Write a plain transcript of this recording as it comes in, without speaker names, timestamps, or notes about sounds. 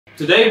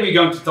Today we're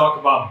going to talk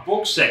about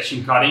box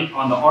section cutting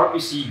on the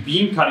RPC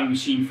beam cutting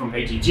machine from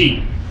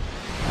HGG.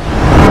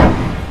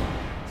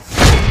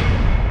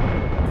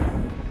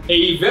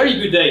 A very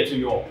good day to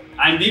you all.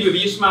 I'm Wiebe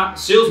Wiersma,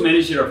 Sales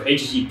Manager of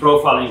HGG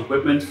Profiling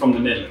Equipment from the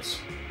Netherlands.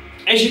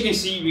 As you can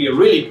see, we are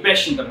really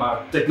passionate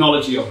about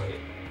technology over here.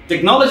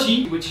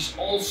 Technology which is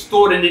all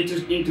stored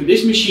into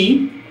this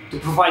machine to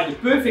provide the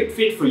perfect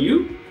fit for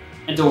you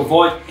and to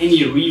avoid any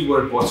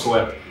rework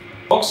whatsoever.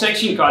 Box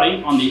section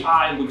cutting on the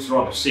eye looks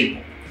rather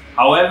simple.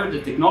 However, the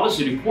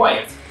technology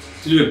required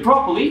to do it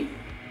properly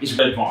is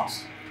very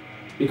advanced.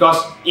 Because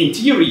in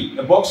theory,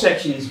 a box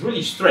section is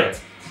really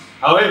straight.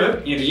 However,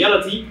 in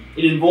reality,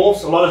 it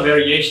involves a lot of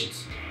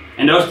variations.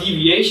 And those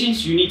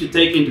deviations you need to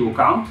take into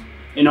account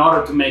in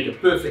order to make a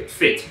perfect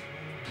fit.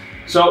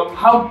 So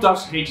how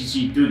does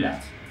HGG do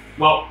that?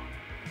 Well,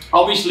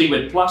 obviously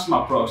with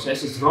plasma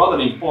process, it's rather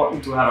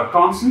important to have a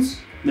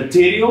constant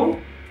material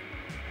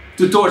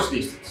to torch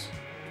distance.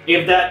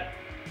 If that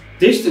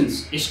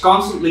distance is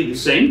constantly the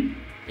same,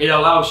 it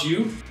allows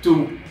you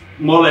to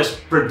more or less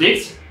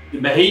predict the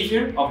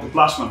behavior of the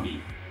plasma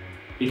beam.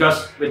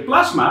 Because with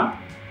plasma,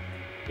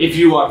 if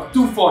you are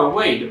too far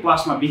away, the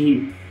plasma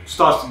beam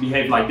starts to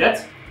behave like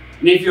that.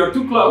 And if you are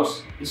too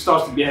close, it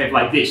starts to behave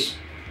like this.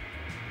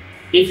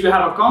 If you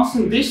have a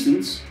constant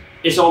distance,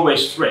 it's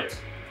always straight.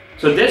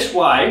 So that's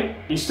why,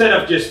 instead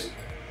of just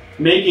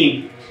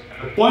making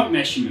a point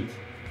measurement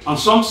on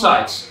some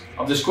sides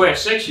of the square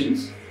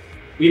sections,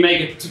 we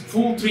make a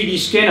full 3D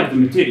scan of the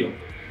material,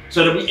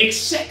 so that we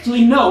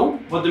exactly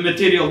know what the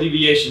material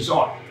deviations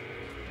are.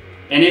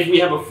 And if we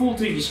have a full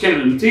 3D scan of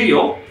the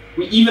material,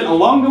 we even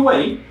along the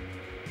way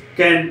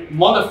can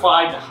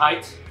modify the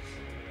height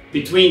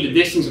between the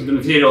distance of the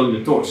material and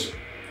the torso.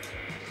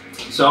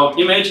 So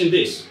imagine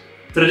this.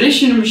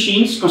 Traditional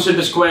machines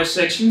consider square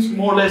sections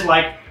more or less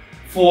like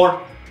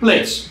 4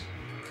 plates.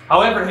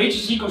 However,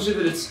 HGG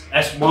considers it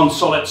as one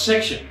solid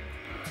section.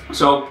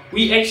 So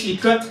we actually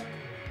cut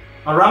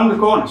around the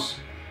corners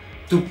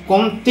to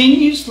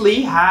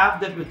continuously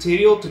have that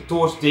material to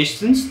torch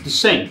distance the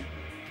same.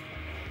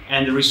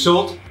 And the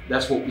result,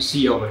 that's what we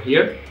see over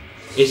here,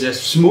 is a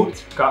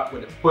smooth cut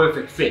with a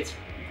perfect fit,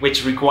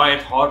 which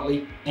required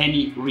hardly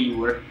any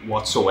rework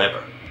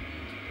whatsoever.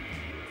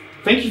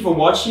 Thank you for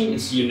watching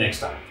and see you next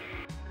time.